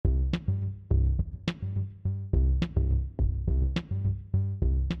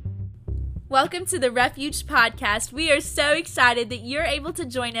Welcome to the Refuge Podcast. We are so excited that you're able to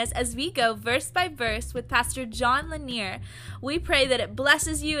join us as we go verse by verse with Pastor John Lanier. We pray that it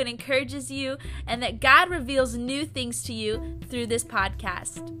blesses you and encourages you, and that God reveals new things to you through this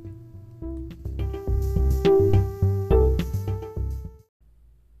podcast.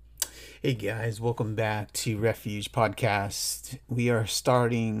 Hey guys, welcome back to Refuge Podcast. We are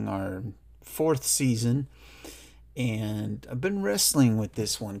starting our 4th season, and I've been wrestling with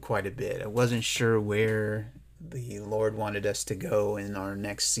this one quite a bit. I wasn't sure where the Lord wanted us to go in our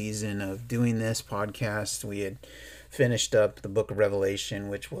next season of doing this podcast. We had finished up the book of Revelation,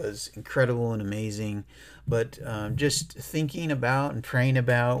 which was incredible and amazing, but just thinking about and praying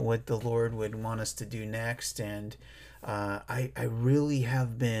about what the Lord would want us to do next, and I really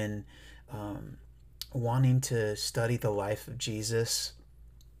have been wanting to study the life of Jesus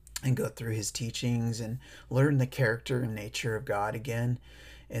and go through his teachings and learn the character and nature of God again.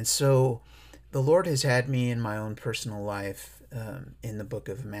 And so the Lord has had me in my own personal life in the book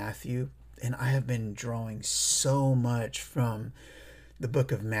of Matthew, and I have been drawing so much from the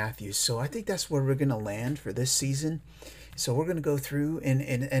book of Matthew. So I think that's where we're going to land for this season. So we're going to go through, and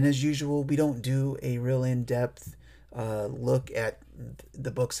as usual, we don't do a real in-depth look at the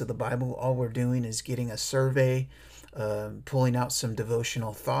books of the Bible. All we're doing is getting a survey, pulling out some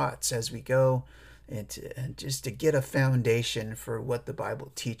devotional thoughts as we go, and just to get a foundation for what the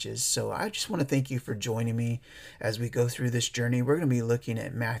Bible teaches. So I just want to thank you for joining me as we go through this journey. We're going to be looking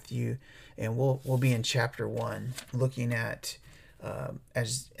at Matthew, and we'll be in chapter 1, looking at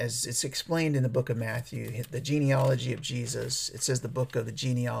as it's explained in the book of Matthew, the genealogy of Jesus. It says the book of the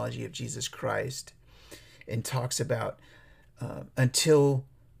genealogy of Jesus Christ, and talks about until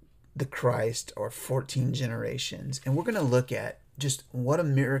the Christ, or 14 generations. And we're going to look at just what a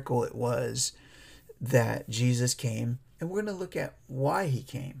miracle it was that Jesus came, and we're going to look at why he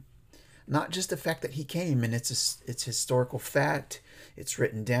came. Not just the fact that he came, and it's historical fact, it's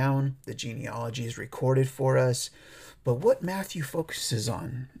written down, the genealogy is recorded for us, but what Matthew focuses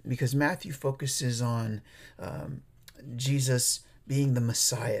on, because Matthew focuses on Jesus being the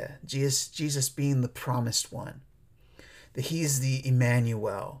Messiah, Jesus being the promised one, that he's the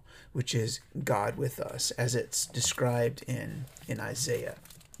Emmanuel, which is God with us, as it's described in Isaiah.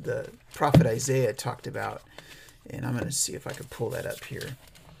 The prophet Isaiah talked about, and I'm going to see if I could pull that up here,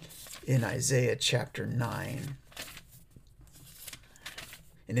 in Isaiah chapter 9.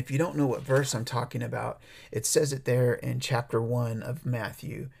 And if you don't know what verse I'm talking about, it says it there in chapter 1 of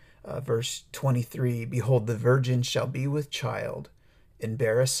Matthew, verse 23, "Behold, the virgin shall be with child, and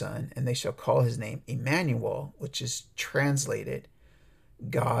bear a son, and they shall call his name Emmanuel," which is translated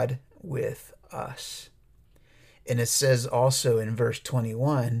God with us. And it says also in verse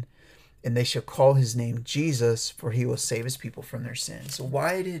 21, "And they shall call his name Jesus, for he will save his people from their sins." So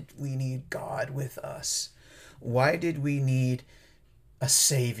why did we need God with us? Why did we need a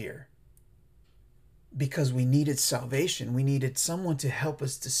Savior? Because we needed salvation. We needed someone to help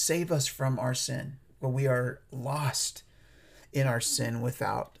us, to save us from our sin, where we are lost in our sin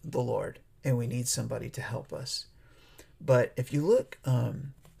without the Lord, and we need somebody to help us. But if you look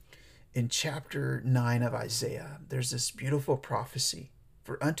in chapter 9 of Isaiah, there's this beautiful prophecy.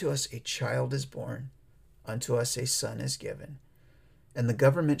 "For unto us a child is born, unto us a son is given, and the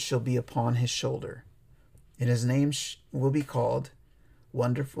government shall be upon his shoulder, and his name will be called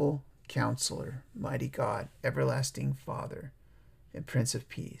Wonderful Counselor, Mighty God, Everlasting Father, and Prince of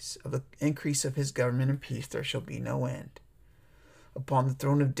Peace. Of the increase of his government and peace there shall be no end. Upon the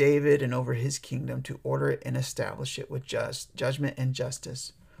throne of David and over his kingdom, to order it and establish it with judgment and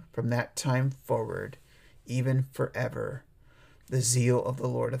justice from that time forward, even forever. The zeal of the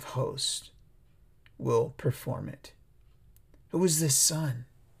Lord of hosts will perform it." Who is this son?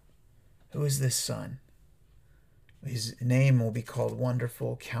 Who is this son? His name will be called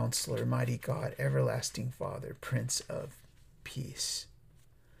Wonderful Counselor, Mighty God, Everlasting Father, Prince of Peace.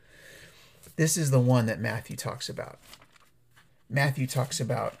 This is the one that Matthew talks about. Matthew talks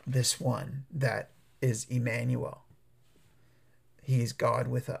about this one that is Emmanuel. He is God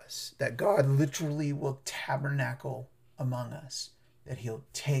with us. That God literally will tabernacle among us. That he'll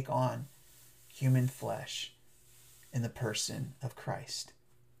take on human flesh in the person of Christ.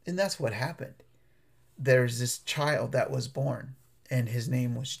 And that's what happened. There's this child that was born, and his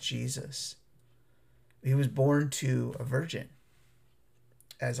name was Jesus. He was born to a virgin,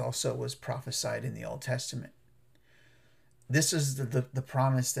 as also was prophesied in the Old Testament. This is the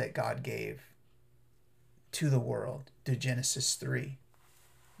promise that God gave to the world, to Genesis 3,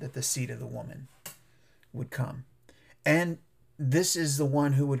 that the seed of the woman would come. And this is the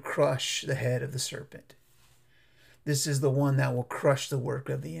one who would crush the head of the serpent. This is the one that will crush the work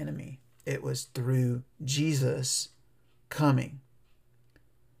of the enemy. It was through Jesus coming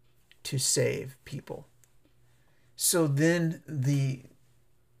to save people. So then the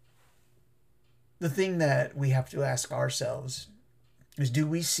thing that we have to ask ourselves is, do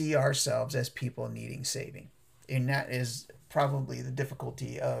we see ourselves as people needing saving? And that is probably the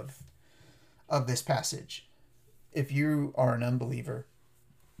difficulty of this passage. If you are an unbeliever,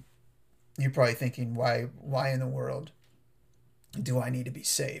 you're probably thinking, why in the world do I need to be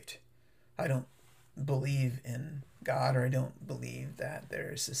saved? I don't believe in God, or I don't believe that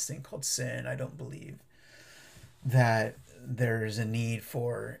there's this thing called sin. I don't believe that there's a need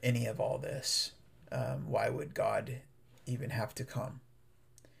for any of all this. Why would God even have to come?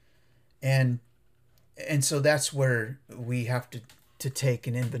 And so that's where we have to take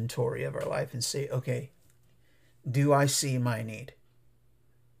an inventory of our life and say, okay, do I see my need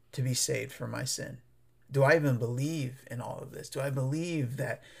to be saved from my sin? Do I even believe in all of this? Do I believe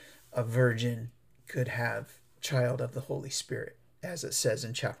that a virgin could have child of the Holy Spirit, as it says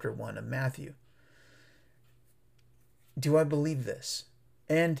in chapter 1 of Matthew? Do I believe this?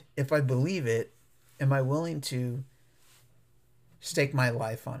 And if I believe it, am I willing to stake my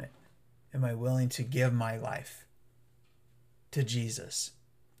life on it? Am I willing to give my life to Jesus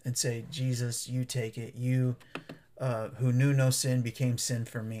and say, Jesus, you take it. You who knew no sin became sin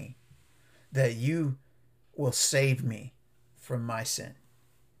for me. That you will save me from my sin.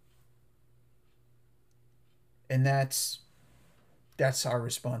 And that's our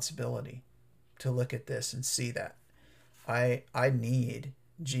responsibility, to look at this and see that I need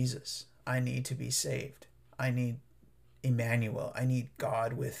Jesus. I need to be saved. I need Emmanuel. I need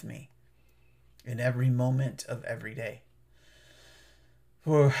God with me in every moment of every day.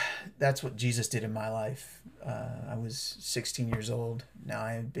 Well, that's what Jesus did in my life. I was 16 years old. Now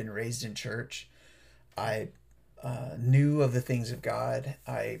I've been raised in church. I knew of the things of God.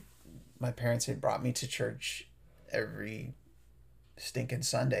 My parents had brought me to church every stinking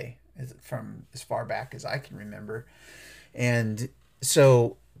Sunday from as far back as I can remember. And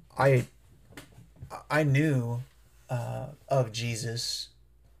so I knew of Jesus,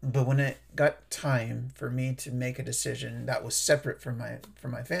 but when it got time for me to make a decision that was separate from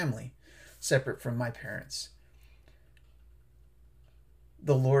my family, separate from my parents,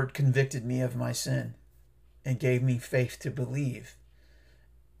 the Lord convicted me of my sin and gave me faith to believe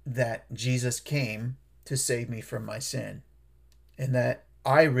that Jesus came to save me from my sin, and that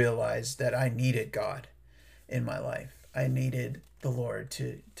I realized that I needed God in my life. I needed the Lord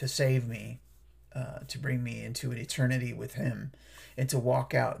to save me, to bring me into an eternity with Him, and to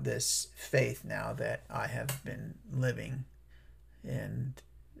walk out this faith now that I have been living. And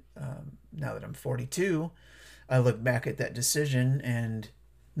now that I'm 42, I look back at that decision and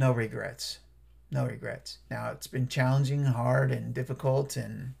no regrets. No regrets. Now, it's been challenging, hard, and difficult,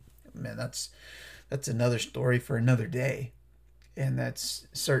 and man, that's another story for another day. And that's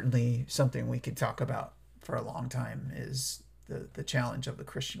certainly something we could talk about for a long time, is the challenge of the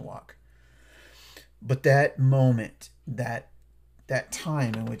Christian walk. But that moment, that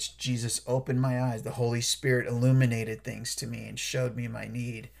time in which Jesus opened my eyes, the Holy Spirit illuminated things to me and showed me my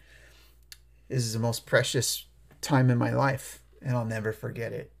need, is the most precious time in my life, and I'll never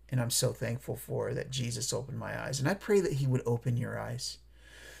forget it. And I'm so thankful for that Jesus opened my eyes. And I pray that He would open your eyes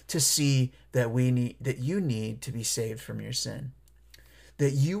to see that you need to be saved from your sin.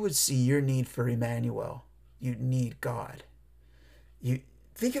 That you would see your need for Emmanuel. You need God. You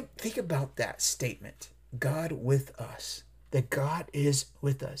think about that statement. God with us. That God is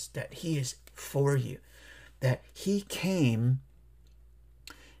with us. That He is for you. That He came.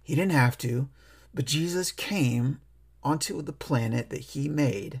 He didn't have to, but Jesus came onto the planet that He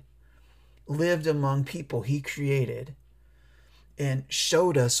made, lived among people He created, and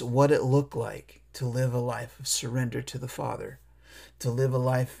showed us what it looked like to live a life of surrender to the Father, to live a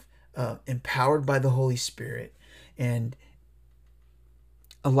life empowered by the Holy Spirit, and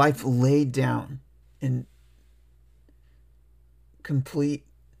a life laid down in complete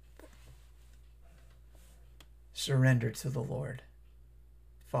surrender to the Lord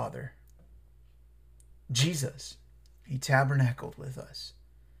Father. Jesus, He tabernacled with us.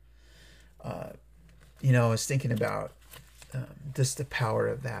 I was thinking about just the power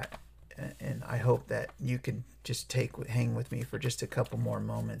of that, and I hope that you can just hang with me for just a couple more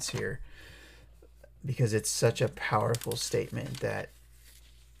moments here, because it's such a powerful statement that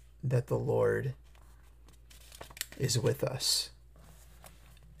the Lord is with us.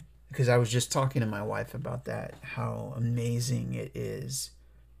 Because I was just talking to my wife about that, how amazing it is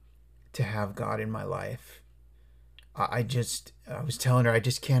to have God in my life. I was telling her I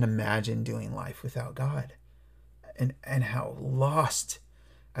just can't imagine doing life without God, and how lost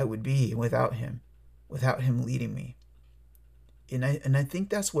I would be without him leading me. And I think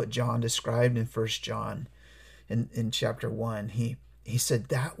that's what John described in 1 John in chapter 1. He said,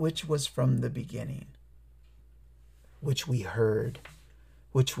 that which was from the beginning, which we heard,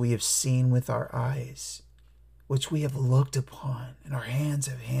 which we have seen with our eyes, which we have looked upon and our hands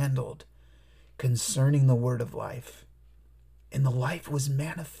have handled, concerning the word of life. And the life was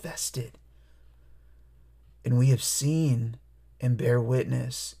manifested. And we have seen and bear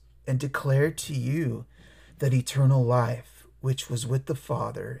witness and declare to you that eternal life, which was with the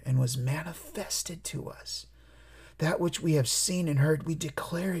Father and was manifested to us. That which we have seen and heard, we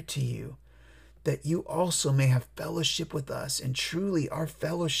declare it to you, that you also may have fellowship with us. And truly our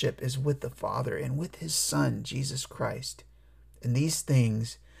fellowship is with the Father and with his Son, Jesus Christ. And these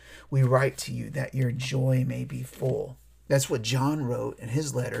things we write to you, that your joy may be full. That's what John wrote in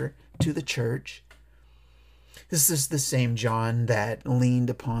his letter to the church. This is the same John that leaned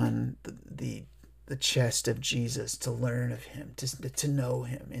upon the chest of Jesus to learn of him, to know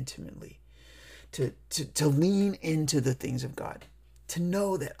him intimately, to lean into the things of God, to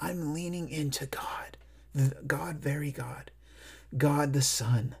know that I'm leaning into God, very God, God the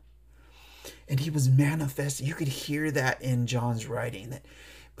Son. And he was manifested. You could hear that in John's writing, that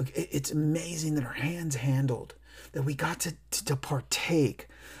it's amazing that our hands handled, that we got to partake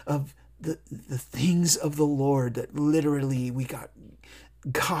of the things of the Lord, that literally we got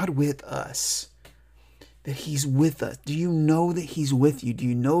God with us, that he's with us. Do you know that he's with you? Do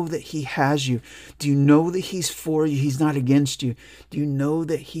you know that he has you? Do you know that he's for you? He's not against you. Do you know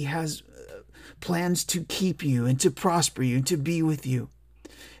that he has plans to keep you and to prosper you and to be with you?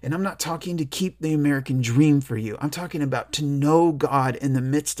 And I'm not talking to keep the American dream for you. I'm talking about to know God in the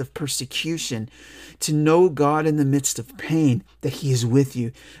midst of persecution, to know God in the midst of pain, that he is with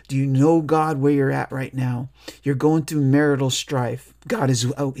you. Do you know God where you're at right now? You're going through marital strife. God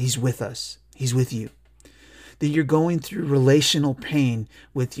is, he's with us. He's with you. That you're going through relational pain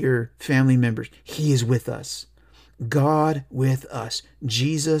with your family members. He is with us. God with us.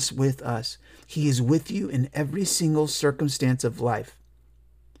 Jesus with us. He is with you in every single circumstance of life.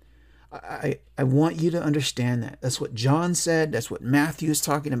 I want you to understand that. That's what John said. That's what Matthew is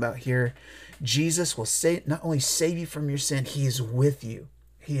talking about here. Jesus will not only save you from your sin, he is with you.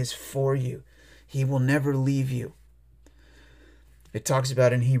 He is for you. He will never leave you. It talks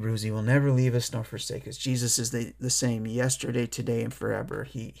about in Hebrews, he will never leave us nor forsake us. Jesus is the same yesterday, today, and forever.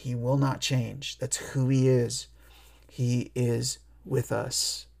 He will not change. That's who he is. He is with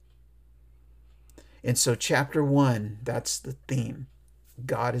us. And so chapter 1, that's the theme.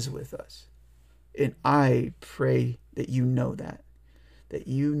 God is with us. And I pray that you know that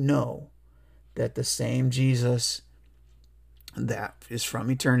you know that the same Jesus that is from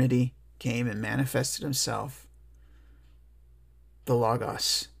eternity came and manifested himself, the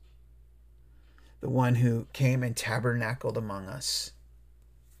Logos, the one who came and tabernacled among us,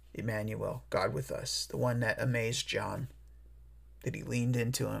 Emmanuel, God with us, the one that amazed John, that he leaned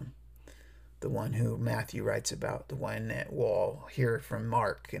into him, the one who Matthew writes about, the one that we'll hear from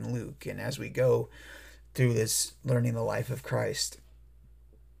Mark and Luke. And as we go through this learning the life of Christ,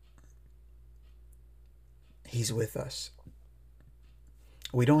 he's with us.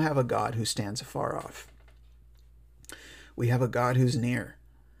 We don't have a God who stands afar off. We have a God who's near,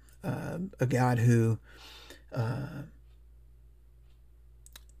 a God who,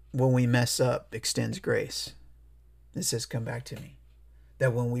 when we mess up, extends grace. It says, come back to me.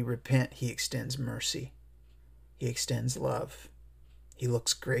 That when we repent, he extends mercy. He extends love. He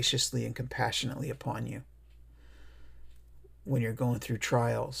looks graciously and compassionately upon you. When you're going through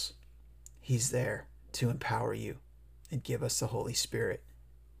trials, he's there to empower you and give us the Holy Spirit.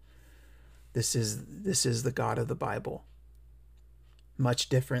 This is the God of the Bible. Much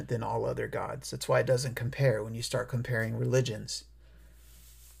different than all other gods. That's why it doesn't compare. When you start comparing religions,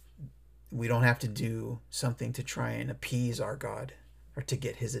 we don't have to do something to try and appease our God or to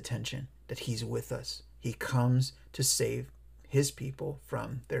get his attention, that he's with us. He comes to save his people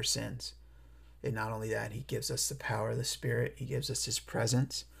from their sins. And not only that, he gives us the power of the Spirit. He gives us his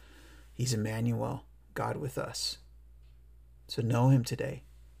presence. He's Emmanuel, God with us. So know him today.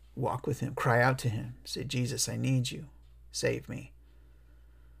 Walk with him. Cry out to him. Say, Jesus, I need you. Save me.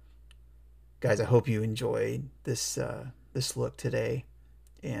 Guys, I hope you enjoyed this look today.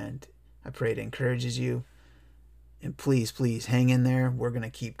 And I pray it encourages you. And please, please hang in there. We're going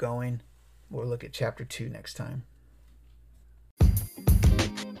to keep going. We'll look at chapter 2 next time.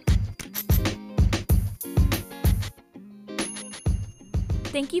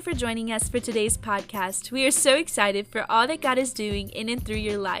 Thank you for joining us for today's podcast. We are so excited for all that God is doing in and through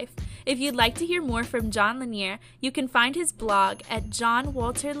your life. If you'd like to hear more from John Lanier, you can find his blog at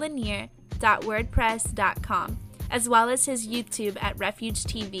johnwalterlanier.wordpress.com, as well as his YouTube at Refuge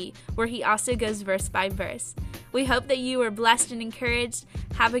TV, where he also goes verse by verse. We hope that you are blessed and encouraged.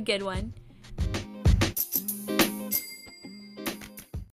 Have a good one.